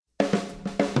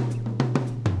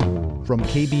From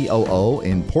KBOO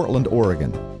in Portland,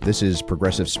 Oregon, this is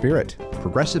Progressive Spirit,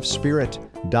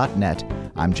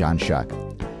 progressivespirit.net. I'm John Shuck.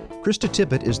 Krista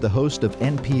Tippett is the host of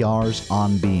NPR's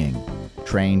On Being.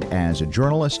 Trained as a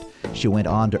journalist, she went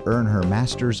on to earn her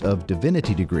Master's of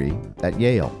Divinity degree at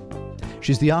Yale.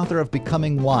 She's the author of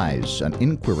Becoming Wise, an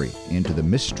inquiry into the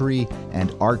mystery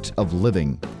and art of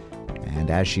living. And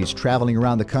as she's traveling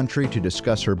around the country to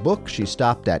discuss her book, she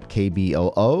stopped at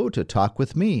KBOO to talk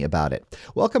with me about it.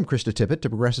 Welcome, Krista Tippett, to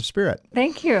Progressive Spirit.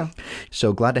 Thank you.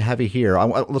 So glad to have you here.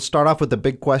 Let's start off with the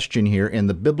big question here. In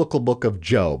the biblical book of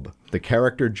Job, the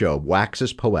character Job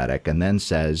waxes poetic and then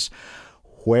says,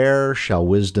 "Where shall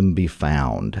wisdom be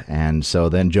found?" And so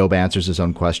then Job answers his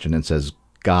own question and says,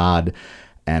 "God,"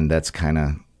 and that's kind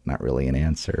of not really an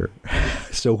answer.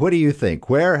 So what do you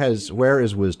think? Where is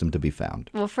wisdom to be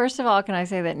found? Well, first of all, can I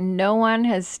say that no one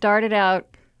has started out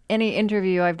any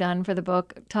interview I've done for the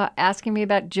book asking me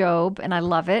about Job, and I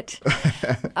love it.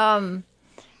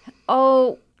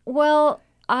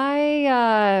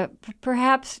 I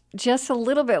perhaps just a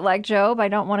little bit like Job. I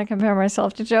don't want to compare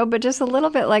myself to Job, but just a little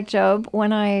bit like Job.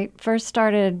 When I first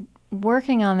started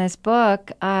working on this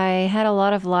book, I had a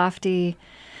lot of lofty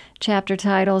chapter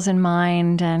titles in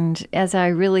mind, and as I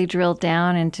really drilled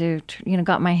down into,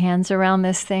 got my hands around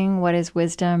this thing, what is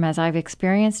wisdom as I've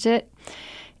experienced it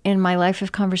in my life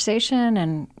of conversation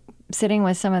and sitting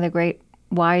with some of the great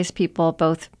wise people,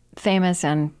 both famous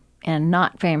and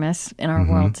not famous in our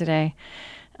world today,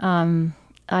 I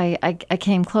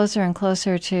came closer and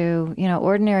closer to,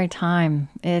 ordinary time.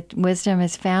 Wisdom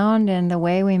is found in the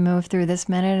way we move through this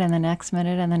minute and the next one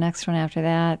after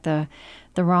that.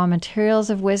 The raw materials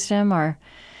of wisdom are,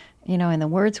 in the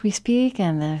words we speak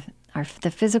and the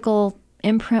physical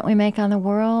imprint we make on the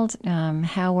world,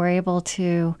 how we're able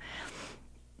to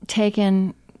take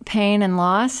in pain and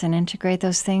loss and integrate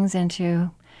those things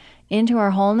into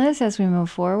our wholeness as we move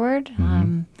forward.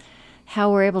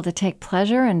 How we're able to take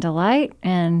pleasure and delight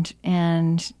and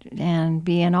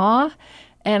be in awe.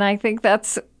 And I think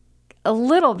that's a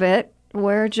little bit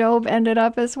where Job ended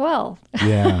up as well.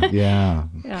 Yeah.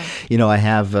 I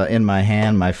have in my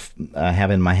hand my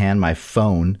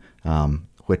phone,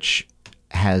 which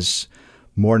has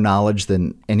more knowledge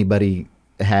than anybody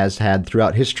has had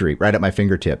throughout history, right at my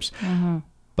fingertips.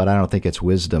 But I don't think it's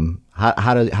wisdom.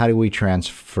 How do we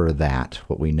transfer that,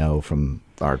 what we know from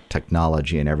our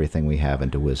technology and everything we have,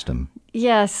 into wisdom?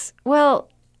 Yes. Well,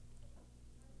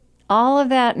 all of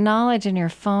that knowledge in your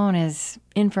phone is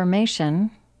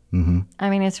information. I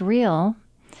mean, it's real,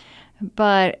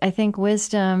 but I think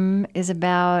wisdom is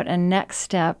about a next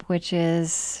step, which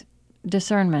is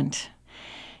discernment.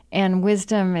 And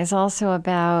wisdom is also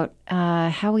about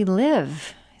how we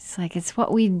live. It's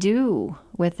what we do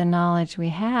with the knowledge we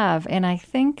have. And I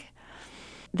think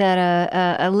that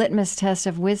a litmus test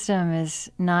of wisdom is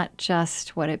not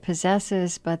just what it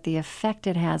possesses, but the effect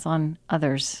it has on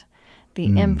others,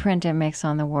 the imprint it makes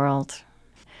on the world.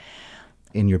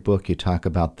 In your book, you talk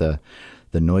about the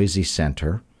noisy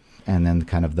center, and then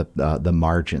kind of the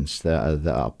margins,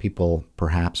 the people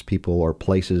or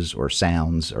places or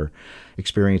sounds or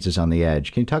experiences on the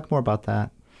edge. Can you talk more about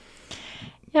that?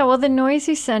 Yeah, well, the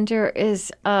noisy center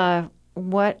is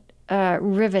what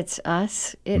rivets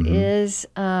us. It is,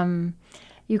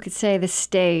 you could say, the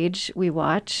stage we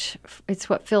watch. It's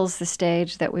what fills the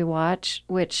stage that we watch,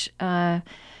 which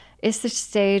is the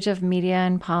stage of media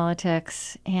and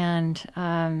politics, and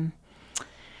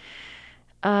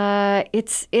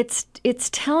it's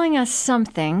telling us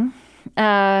something,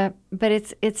 but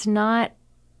it's not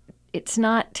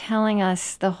telling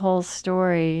us the whole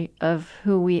story of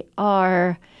who we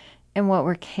are and what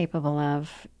we're capable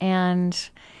of. And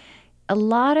a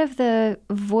lot of the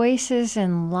voices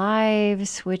and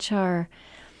lives which are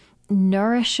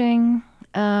nourishing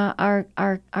our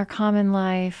common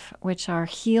life, which are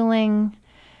healing,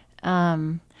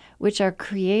 which are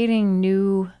creating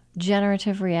new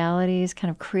generative realities, kind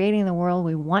of creating the world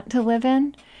we want to live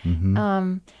in.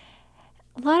 A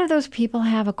lot of those people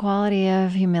have a quality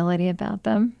of humility about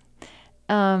them.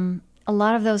 A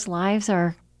lot of those lives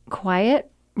are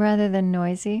quiet rather than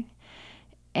noisy.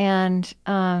 And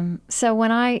so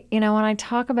when I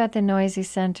talk about the noisy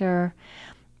center,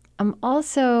 I'm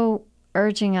also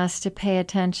urging us to pay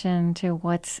attention to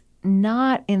what's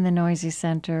not in the noisy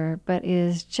center, but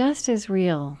is just as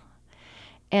real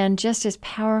and just as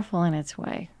powerful in its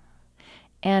way,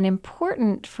 and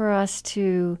important for us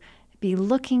to be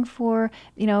looking for.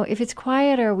 If it's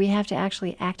quieter, we have to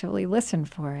actually actively listen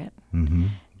for it.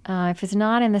 If it's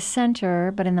not in the center,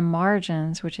 but in the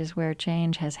margins, which is where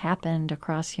change has happened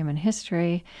across human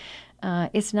history,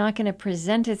 it's not going to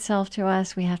present itself to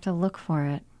us. We have to look for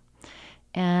it.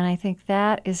 And I think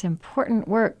that is important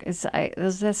work.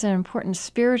 That's an important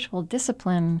spiritual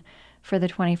discipline for the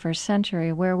 21st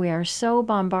century, where we are so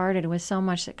bombarded with so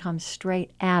much that comes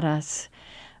straight at us,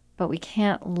 but we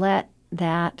can't let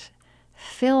that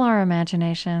fill our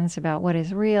imaginations about what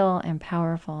is real and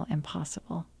powerful and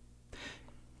possible.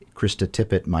 Krista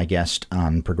Tippett, my guest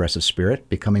on Progressive Spirit.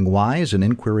 Becoming Wise, an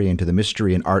inquiry into the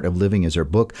mystery and art of living is her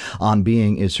book. On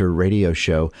Being is her radio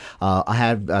show. I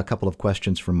had a couple of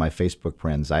questions from my Facebook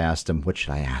friends. I asked them, what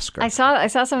should I ask her? I saw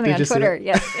something on Twitter.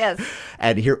 Yes.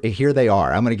 And here they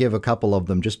are. I'm going to give a couple of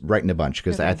them just right in a bunch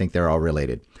because I think they're all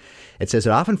related. It says,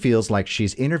 it often feels like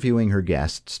she's interviewing her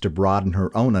guests to broaden her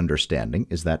own understanding.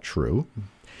 Is that true?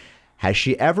 Has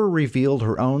she ever revealed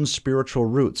her own spiritual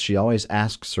roots? She always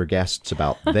asks her guests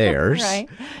about theirs. Right.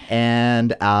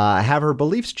 And have her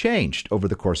beliefs changed over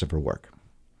the course of her work?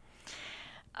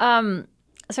 So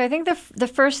I think the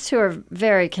first two are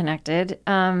very connected.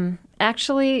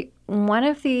 Actually, one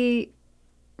of the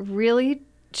really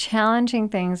challenging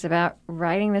things about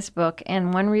writing this book,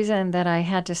 and one reason that I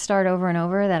had to start over and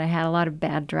over, that I had a lot of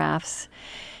bad drafts,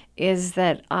 is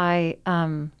that I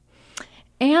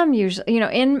am usually,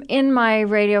 in my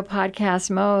radio podcast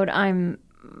mode, I'm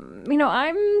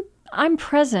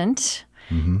present.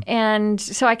 Mm-hmm. And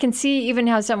so I can see even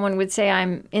how someone would say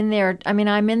I'm in there. I mean,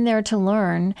 I'm in there to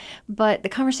learn, but the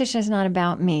conversation is not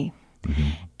about me.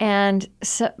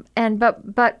 Mm-hmm.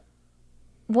 But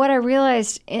what I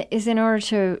realized is, in order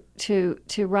to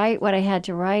write what I had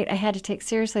to write, I had to take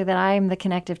seriously that I am the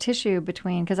connective tissue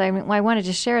between, because I wanted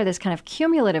to share this kind of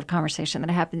cumulative conversation that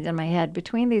happens in my head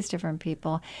between these different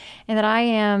people, and that I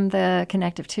am the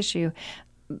connective tissue.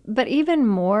 But even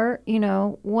more,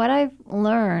 what I've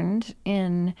learned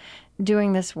in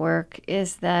doing this work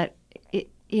is that,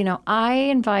 I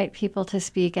invite people to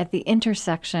speak at the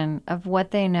intersection of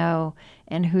what they know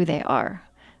and who they are,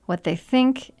 what they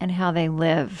think and how they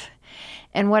live.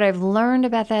 And what I've learned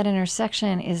about that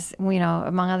intersection is,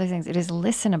 among other things, it is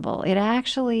listenable. It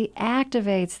actually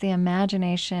activates the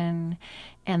imagination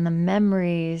and the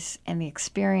memories and the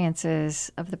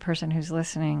experiences of the person who's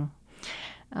listening.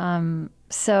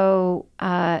 So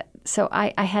I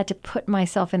had to put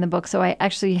myself in the book. So I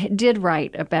actually did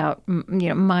write about,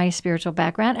 my spiritual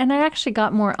background. And I actually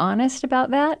got more honest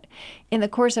about that in the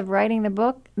course of writing the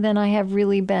book than I have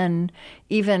really been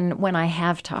even when I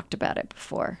have talked about it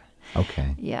before.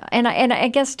 Okay. Yeah. And I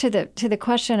guess to the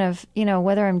question of,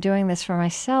 whether I'm doing this for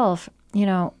myself,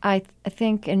 I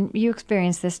think, and you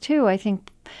experience this too, I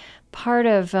think part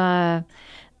of the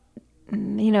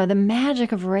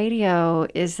magic of radio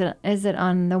is that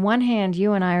on the one hand,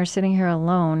 you and I are sitting here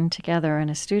alone together in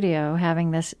a studio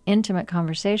having this intimate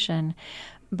conversation,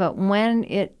 but when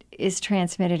it is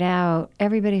transmitted out,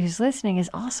 everybody who's listening is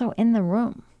also in the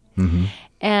room. Mm-hmm.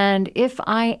 And if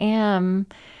I am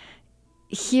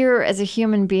here as a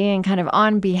human being, kind of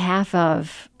on behalf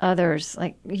of others,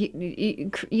 like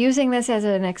using this as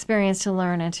an experience to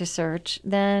learn and to search,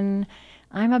 then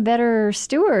I'm a better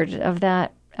steward of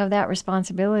that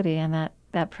responsibility and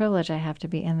that privilege I have to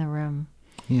be in the room.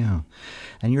 Yeah.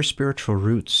 And your spiritual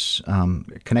roots,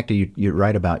 connected, you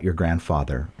write about your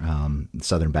grandfather,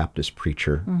 Southern Baptist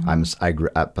preacher. Mm-hmm. I grew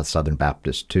up a Southern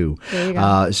Baptist too. There you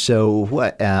go. So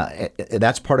what?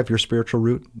 That's part of your spiritual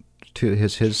root to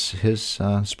his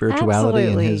spirituality.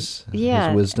 Absolutely. And his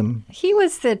wisdom. He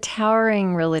was the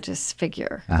towering religious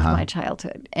figure of my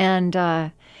childhood,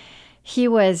 and he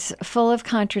was full of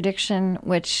contradiction,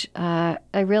 which I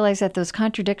realized that those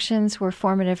contradictions were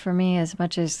formative for me as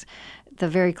much as the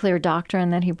very clear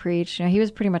doctrine that he preached. He was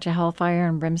pretty much a hellfire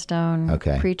and brimstone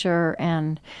preacher,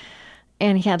 and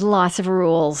he had lots of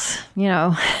rules.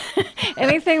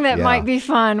 Anything that might be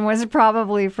fun was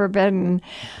probably forbidden.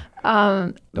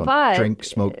 Don't drink,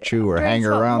 smoke, chew, or hang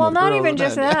around. Well, not even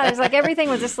just that. It's like everything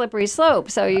was a slippery slope.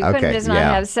 So you couldn't just not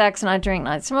have sex, not drink,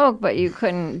 not smoke, but you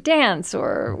couldn't dance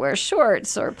or wear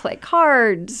shorts or play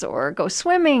cards or go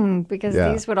swimming, because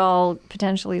these would all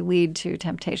potentially lead to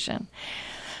temptation.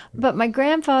 But my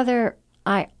grandfather,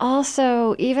 I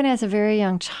also, even as a very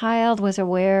young child, was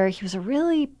aware he was a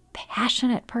really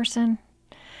passionate person.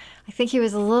 I think he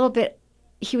was a little bit.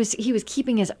 He was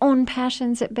keeping his own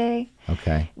passions at bay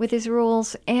with his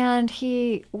rules, and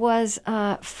he was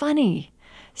funny.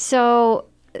 So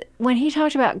when he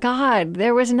talked about God,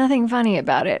 there was nothing funny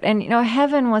about it. And,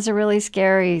 heaven was a really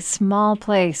scary, small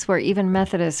place where even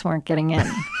Methodists weren't getting in,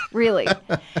 really.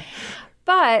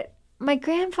 But my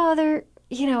grandfather,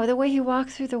 the way he walked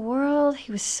through the world,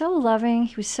 he was so loving.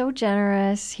 He was so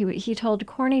generous. He told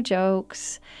corny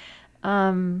jokes.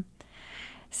 So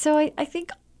I think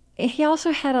he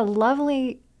also had a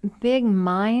lovely big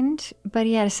mind, but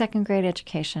he had a second grade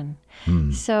education.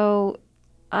 So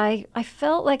I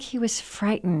felt like he was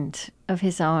frightened of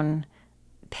his own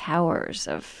powers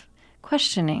of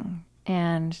questioning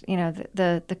and,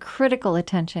 the critical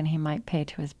attention he might pay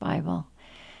to his Bible.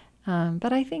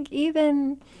 But I think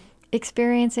even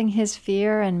experiencing his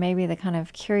fear and maybe the kind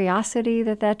of curiosity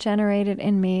that generated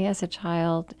in me as a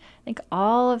child, I think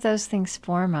all of those things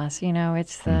form us.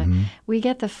 It's we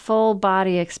get the full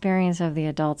body experience of the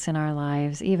adults in our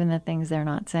lives, even the things they're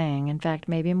not saying. In fact,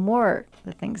 maybe more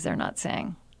the things they're not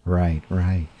saying. Right,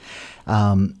 right.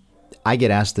 I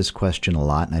get asked this question a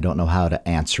lot, and I don't know how to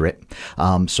answer it,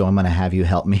 so I'm going to have you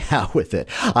help me out with it.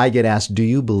 I get asked, do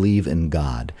you believe in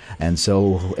God? And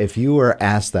so if you were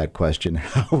asked that question,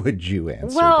 how would you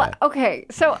answer that? Okay,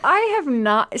 so I have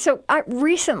not. So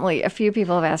recently, a few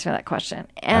people have asked me that question,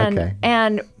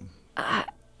 and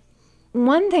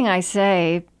one thing I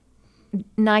say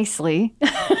nicely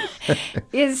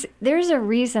is there's a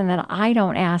reason that I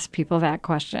don't ask people that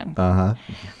question.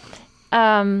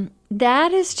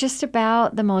 That is just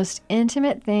about the most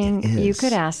intimate thing you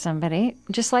could ask somebody,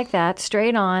 just like that,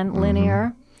 straight on,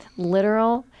 linear,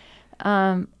 literal.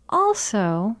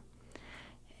 Also,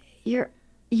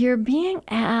 you're being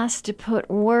asked to put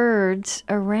words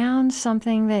around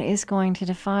something that is going to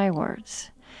defy words.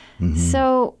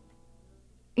 So,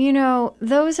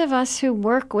 those of us who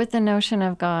work with the notion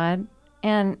of God,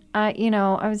 and I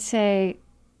would say,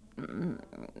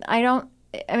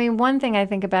 one thing I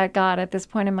think about God at this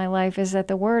point in my life is that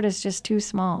the word is just too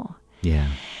small. Yeah.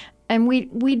 And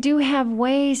we do have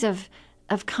ways of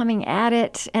coming at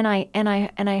it, and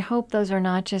I hope those are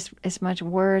not just as much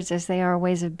words as they are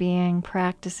ways of being,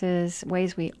 practices,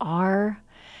 ways we are.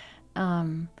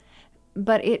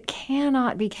 But it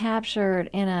cannot be captured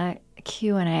in a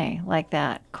Q&A like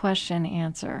that, question,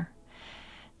 answer.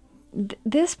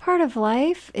 This part of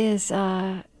life is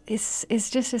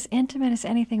just as intimate as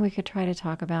anything we could try to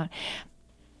talk about.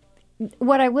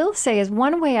 What I will say is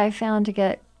one way I found to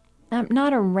get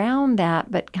not around that,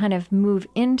 but kind of move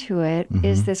into it,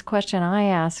 is this question I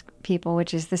ask people,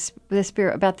 which is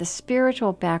about the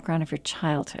spiritual background of your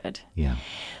childhood. Yeah.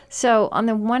 So on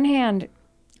the one hand,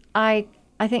 I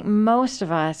think most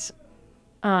of us,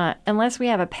 unless we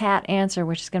have a pat answer,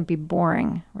 which is going to be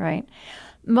boring, right?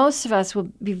 Most of us will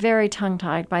be very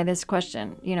tongue-tied by this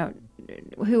question,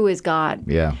 who is God?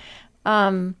 Yeah.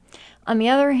 On the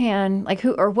other hand,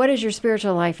 what is your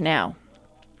spiritual life now?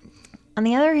 On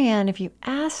the other hand, if you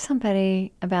ask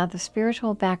somebody about the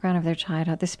spiritual background of their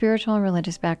childhood, the spiritual and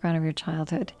religious background of your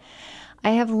childhood, I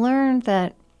have learned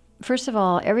that, first of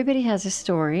all, everybody has a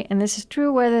story, and this is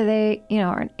true whether they,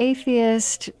 are an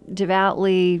atheist,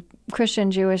 devoutly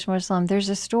Christian, Jewish, Muslim. There's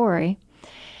a story,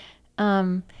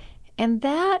 and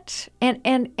that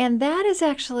is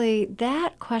actually,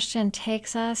 that question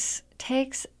takes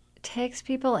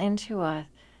people into a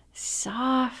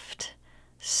soft,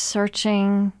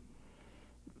 searching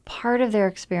part of their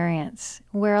experience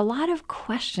where a lot of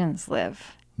questions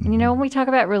live. And, when we talk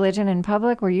about religion in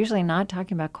public, we're usually not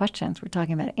talking about questions. We're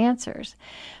talking about answers.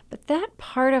 But that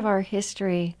part of our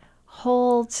history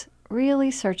holds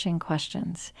really searching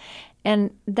questions.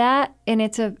 And that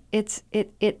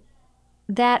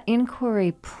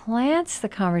inquiry plants the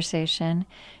conversation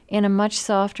in a much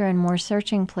softer and more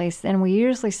searching place than we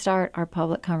usually start our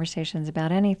public conversations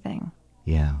about anything.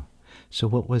 Yeah. So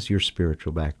what was your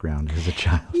spiritual background as a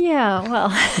child? Yeah,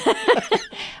 well,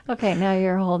 okay, now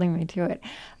you're holding me to it.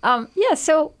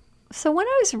 So when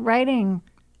I was writing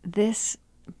this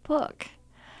book,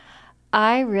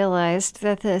 I realized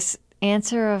that this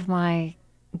answer of my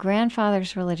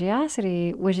grandfather's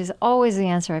religiosity, which is always the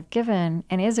answer I've given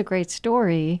and is a great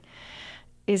story,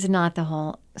 is not the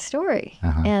whole story.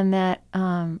 And that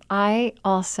I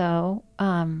also...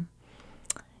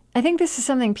 I think this is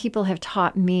something people have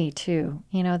taught me, too.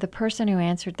 The person who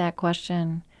answered that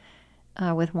question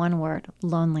with one word,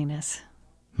 loneliness.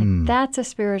 That's a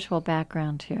spiritual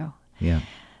background, too. Yeah.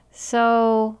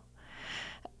 So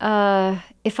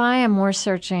if I am more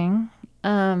searching,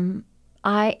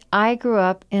 I grew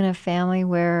up in a family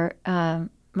where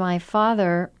my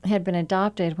father had been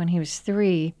adopted when he was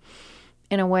 3,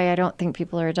 in a way I don't think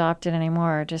people are adopted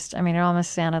anymore. It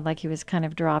almost sounded like he was kind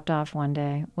of dropped off one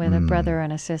day with a brother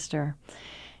and a sister.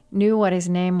 Knew what his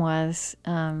name was.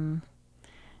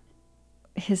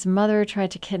 His mother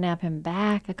tried to kidnap him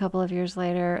back a couple of years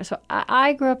later. So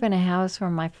I grew up in a house where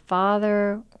my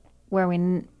father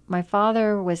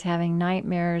was having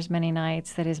nightmares many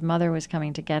nights that his mother was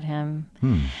coming to get him.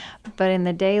 But in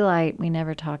the daylight, we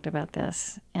never talked about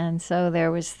this. And so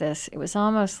there was this, it was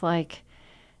almost like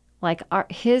like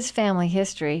his family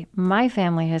history, my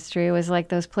family history was like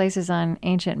those places on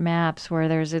ancient maps where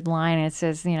there's a line and it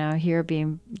says, here be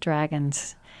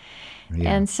dragons.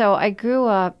 Yeah. And so I grew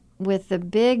up with the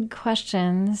big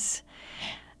questions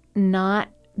not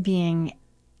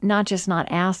just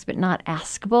not asked, but not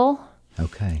askable.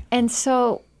 Okay. And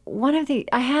so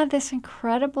I had this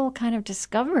incredible kind of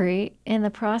discovery in the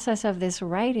process of this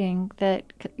writing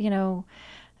that,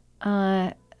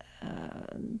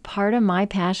 part of my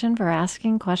passion for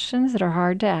asking questions that are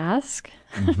hard to ask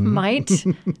might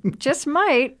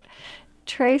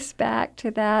trace back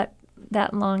to that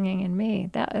longing in me.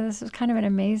 This is kind of an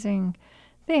amazing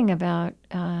thing about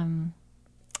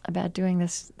doing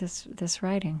this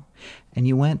writing. And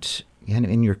you went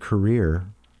in your career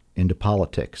into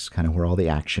politics, kind of where all the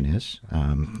action is,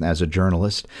 as a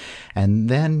journalist. And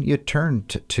then you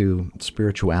turned to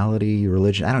spirituality,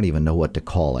 religion. I don't even know what to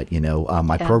call it.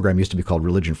 My program used to be called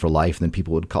Religion for Life. And then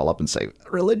people would call up and say,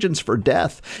 religion's for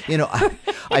death.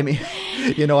 I mean,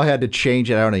 I had to change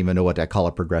it. I don't even know what I call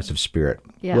it, progressive spirit.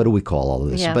 Yeah. What do we call all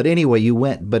of this? Yeah. But anyway, you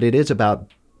went, but it is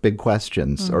about big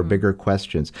questions or bigger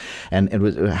questions. And it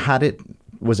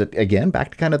was it, again, back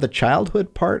to kind of the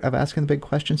childhood part of asking the big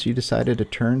questions? So you decided to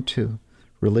turn to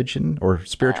religion or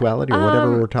spirituality or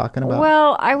whatever we're talking about?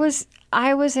 Well, I was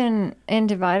in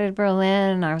divided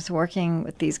Berlin. I was working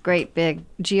with these great big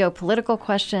geopolitical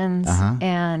questions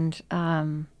and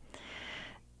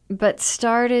but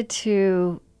started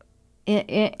to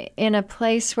in a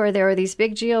place where there were these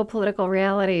big geopolitical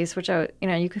realities, which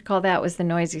you could call that was the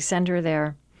noisy center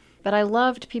there. But I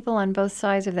loved people on both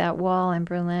sides of that wall in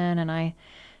Berlin, and I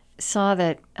saw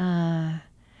that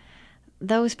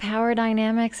those power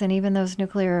dynamics and even those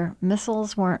nuclear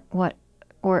missiles weren't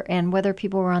and whether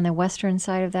people were on the western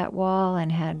side of that wall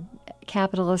and had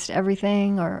capitalist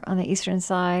everything, or on the eastern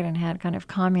side and had kind of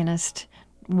communist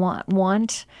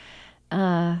want.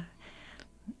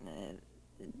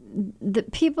 The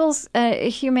people's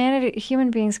human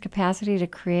beings' capacity to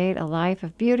create a life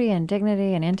of beauty and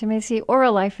dignity and intimacy, or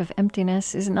a life of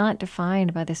emptiness, is not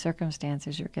defined by the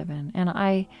circumstances you're given. And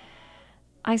I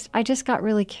just got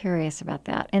really curious about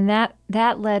that, and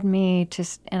that led me to.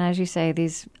 And as you say,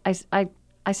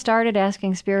 I started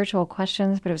asking spiritual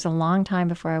questions, but it was a long time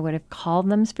before I would have called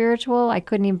them spiritual. I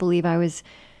couldn't even believe I was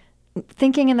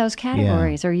thinking in those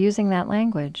categories or using that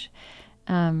language.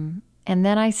 And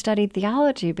then I studied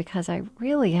theology because I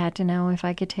really had to know if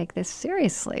I could take this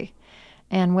seriously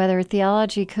and whether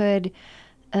theology could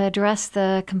address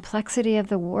the complexity of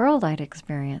the world I'd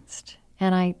experienced.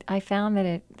 And I found that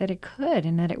it could,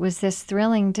 and that it was this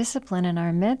thrilling discipline in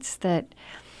our midst that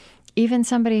even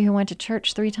somebody who went to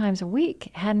church 3 times a week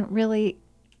hadn't really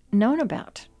known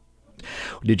about.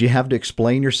 Did you have to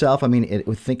explain yourself? I mean,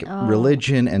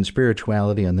 religion and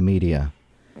spirituality on the media.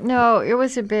 No, it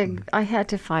was I had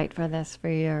to fight for this for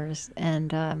years.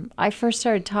 And I first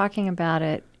started talking about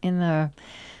it in the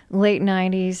late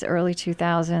 90s, early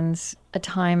 2000s, a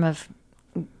time of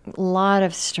a lot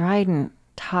of strident,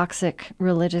 toxic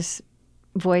religious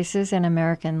voices in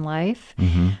American life,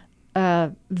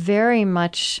 very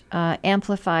much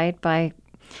amplified by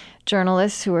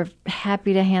journalists who were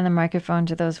happy to hand the microphone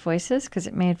to those voices because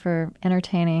it made for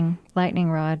entertaining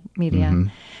lightning rod media.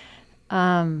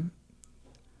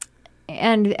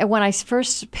 And when I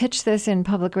first pitched this in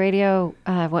public radio,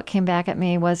 what came back at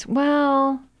me was,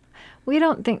 well, we're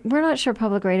not sure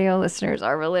public radio listeners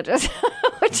are religious,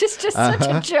 which is just such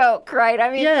a joke, right?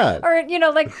 I mean,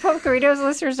 or, like public radio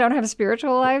listeners don't have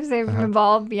spiritual lives. They've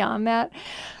evolved beyond that.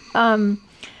 And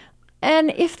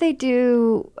if they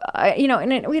do,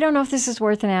 and we don't know if this is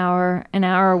worth an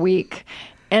hour a week.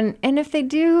 And if they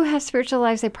do have spiritual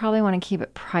lives, they probably want to keep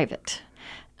it private.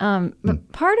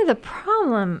 But part of the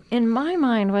problem in my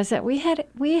mind was that we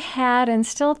had and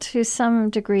still to some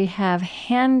degree have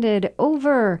handed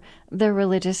over the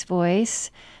religious voice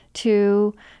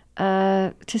to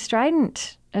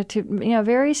strident, to a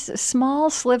very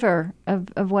small sliver of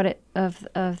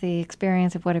the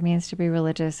experience of what it means to be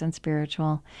religious and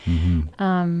spiritual.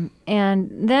 And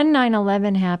then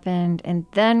 9/11 happened, and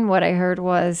then what I heard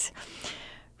was,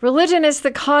 religion is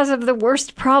the cause of the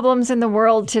worst problems in the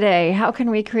world today. How can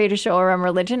we create a show around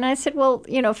religion? And I said, well,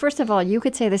 first of all, you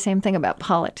could say the same thing about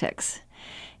politics.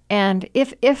 And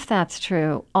if that's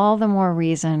true, all the more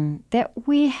reason that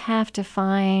we have to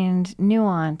find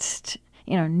nuanced,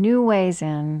 new ways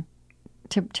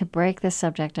to break this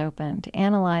subject open, to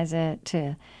analyze it,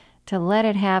 to let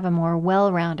it have a more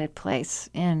well-rounded place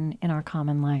in our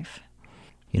common life.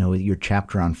 Your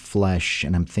chapter on flesh,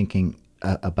 and I'm thinking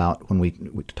about when we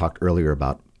talked earlier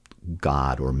about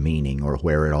God or meaning or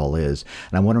where it all is.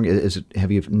 And I'm wondering,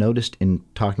 have you noticed in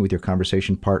talking with your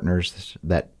conversation partners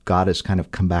that God has kind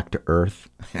of come back to earth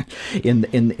in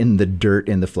the dirt,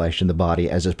 in the flesh, in the body,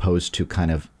 as opposed to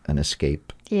kind of an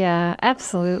escape? Yeah,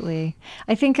 absolutely.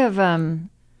 I think of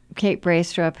Kate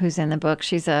Braestrup, who's in the book.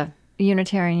 She's a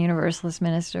Unitarian Universalist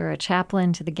minister, a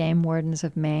chaplain to the game wardens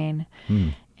of Maine.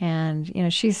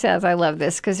 And, she says, I love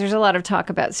this because there's a lot of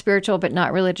talk about spiritual but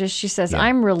not religious. She says,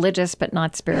 I'm religious but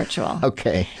not spiritual.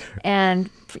 Okay. And,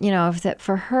 that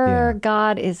for her,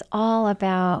 God is all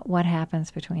about what happens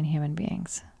between human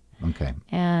beings. Okay.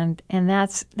 And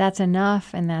that's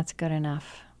enough, and that's good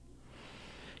enough.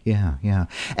 Yeah, yeah.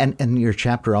 And your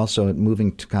chapter also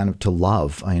moving to kind of to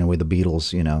love, with the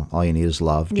Beatles, all you need is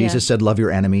love. Yeah. Jesus said, love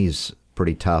your enemies.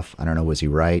 Pretty tough. I don't know, was he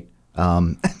right?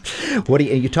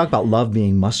 You talk about love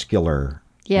being muscular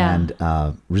and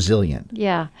resilient.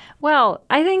 Yeah. Well,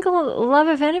 I think love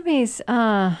of enemies,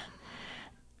 I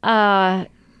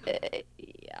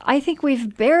think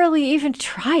we've barely even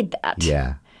tried that.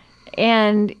 Yeah.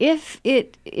 And if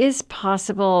it is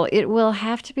possible, it will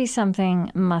have to be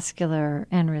something muscular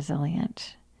and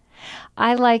resilient.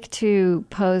 I like to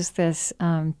pose this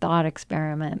thought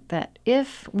experiment that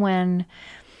when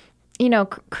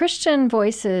Christian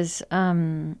voices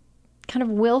kind of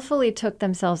willfully took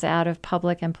themselves out of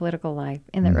public and political life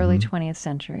in the early 20th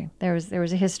century. There was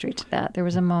a history to that. There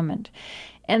was a moment.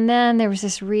 And then there was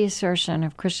this reassertion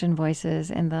of Christian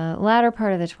voices in the latter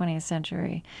part of the 20th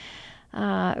century.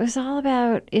 It was all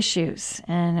about issues,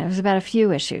 and it was about a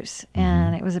few issues.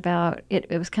 And it was about, it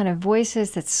was kind of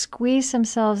voices that squeezed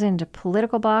themselves into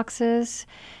political boxes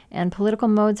and political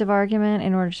modes of argument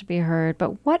in order to be heard.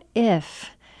 But what if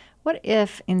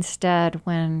instead,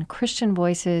 when Christian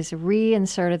voices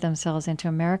reinserted themselves into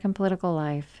American political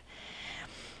life,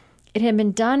 it had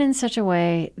been done in such a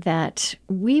way that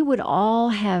we would all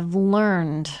have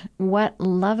learned what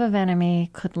love of enemy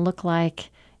could look like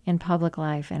in public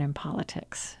life and in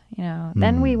politics.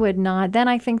 Then we would not, then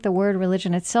I think the word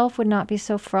religion itself would not be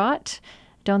so fraught.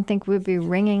 Don't think we'd be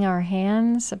wringing our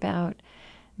hands about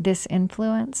this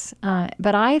influence.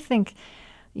 But I think,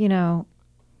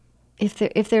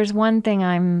 if there's one thing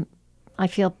I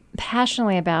feel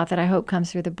passionately about that I hope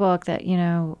comes through the book, that,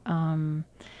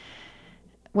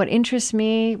 what interests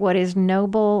me, what is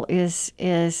noble is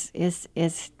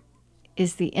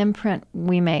the imprint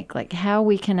we make, like how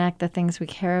we connect the things we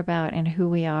care about and who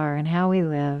we are and how we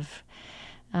live.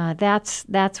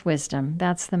 That's wisdom.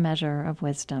 That's the measure of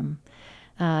wisdom.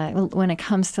 When it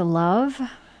comes to love,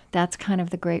 that's kind of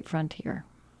the great frontier.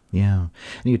 Yeah,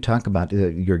 and you talk about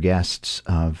your guests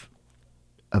of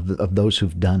those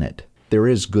who've done it. There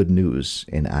is good news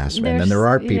in Aspen, and there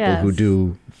are people who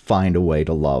do find a way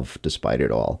to love despite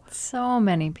it all. So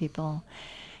many people.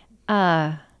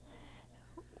 I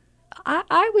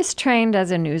was trained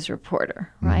as a news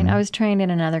reporter, right? I was trained in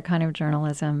another kind of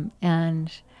journalism,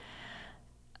 and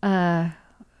I'm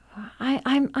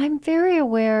very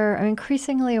aware, I'm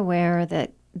increasingly aware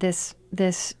that this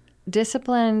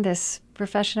discipline, this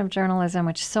profession of journalism,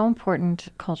 which is so important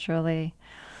culturally,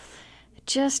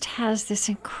 just has this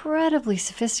incredibly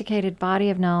sophisticated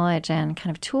body of knowledge and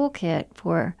kind of toolkit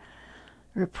for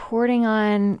reporting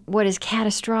on what is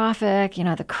catastrophic,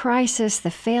 the crisis, the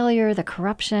failure, the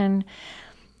corruption,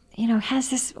 has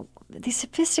these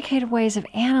sophisticated ways of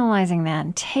analyzing that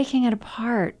and taking it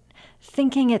apart,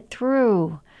 thinking it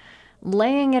through,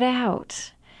 laying it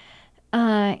out.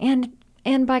 And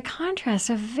by contrast,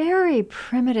 a very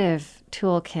primitive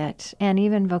toolkit and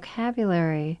even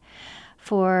vocabulary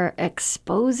for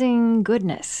exposing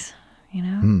goodness,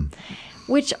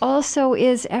 which also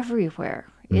is everywhere.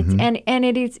 It's and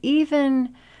it is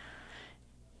even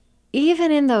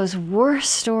in those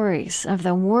worst stories of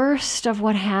the worst of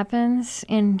what happens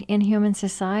in human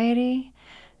society.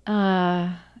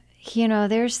 There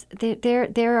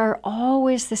are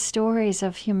always the stories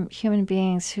of human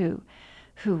beings who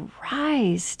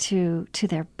rise to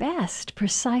their best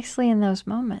precisely in those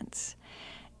moments,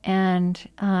 and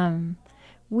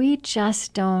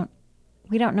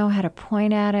we don't know how to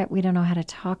point at it. We don't know how to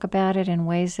talk about it in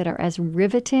ways that are as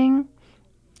riveting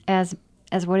as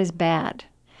what is bad.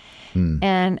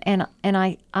 And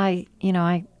I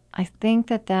think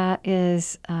that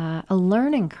is a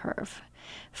learning curve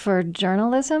for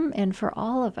journalism and for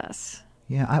all of us.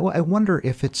 Yeah, I wonder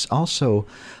if it's also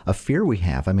a fear we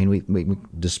have. I mean, we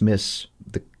dismiss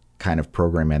the kind of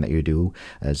programming that you do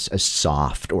as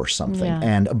soft or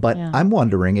something, but I'm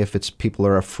wondering if it's people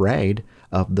are afraid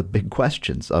of the big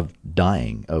questions of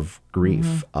dying, of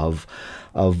grief, of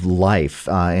life,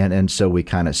 and so we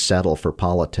kind of settle for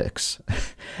politics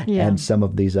and some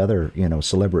of these other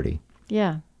celebrity.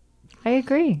 Yeah, I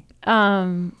agree.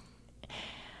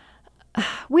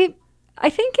 I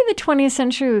think in the 20th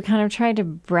century, we kind of tried to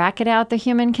bracket out the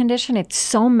human condition. It's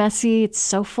so messy. It's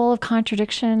so full of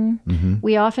contradiction. Mm-hmm.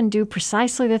 We often do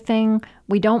precisely the thing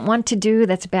we don't want to do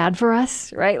that's bad for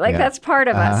us, right? Like that's part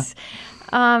of us.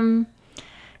 But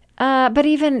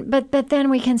then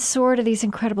we can soar to these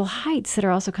incredible heights that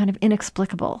are also kind of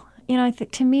inexplicable. You know, I think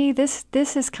to me, this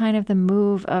is kind of the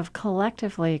move of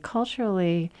collectively,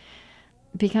 culturally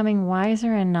becoming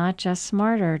wiser and not just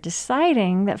smarter,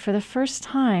 deciding that for the first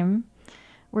time,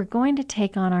 we're going to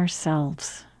take on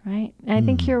ourselves, right? And I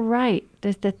think you're right.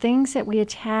 The things that we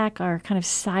attack are kind of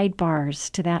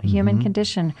sidebars to that human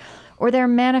condition, or they're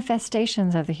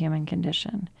manifestations of the human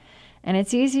condition. And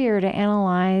it's easier to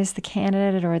analyze the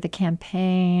candidate or the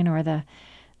campaign or the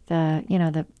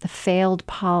failed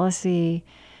policy,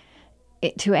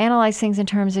 to analyze things in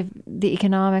terms of the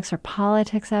economics or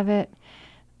politics of it.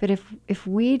 But if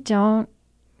we don't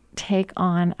take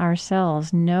on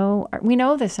ourselves, we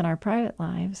know this in our private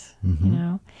lives,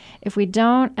 if we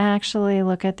don't actually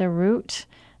look at the root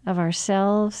of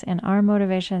ourselves and our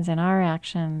motivations and our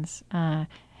actions,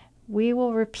 we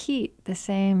will repeat the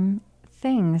same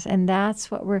things. And that's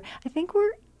what I think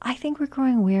we're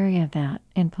growing weary of that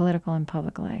in political and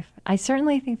public life. I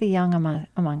certainly think the young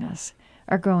among us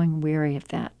are growing weary of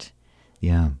that.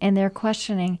 Yeah. And they're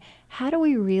questioning, how do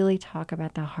we really talk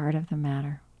about the heart of the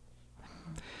matter?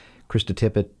 Krista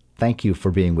Tippett, thank you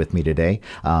for being with me today.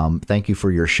 Thank you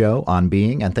for your show, On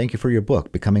Being, and thank you for your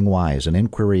book, Becoming Wise, An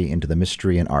Inquiry into the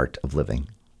Mystery and Art of Living.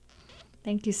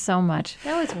 Thank you so much.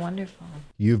 That was wonderful.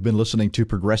 You've been listening to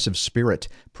Progressive Spirit,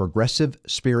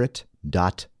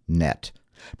 progressivespirit.net.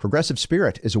 Progressive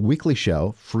Spirit is a weekly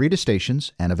show, free to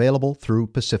stations and available through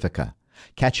Pacifica.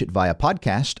 Catch it via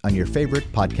podcast on your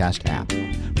favorite podcast app.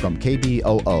 From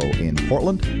KBOO in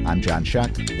Portland, I'm John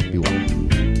Shuck. Be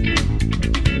well.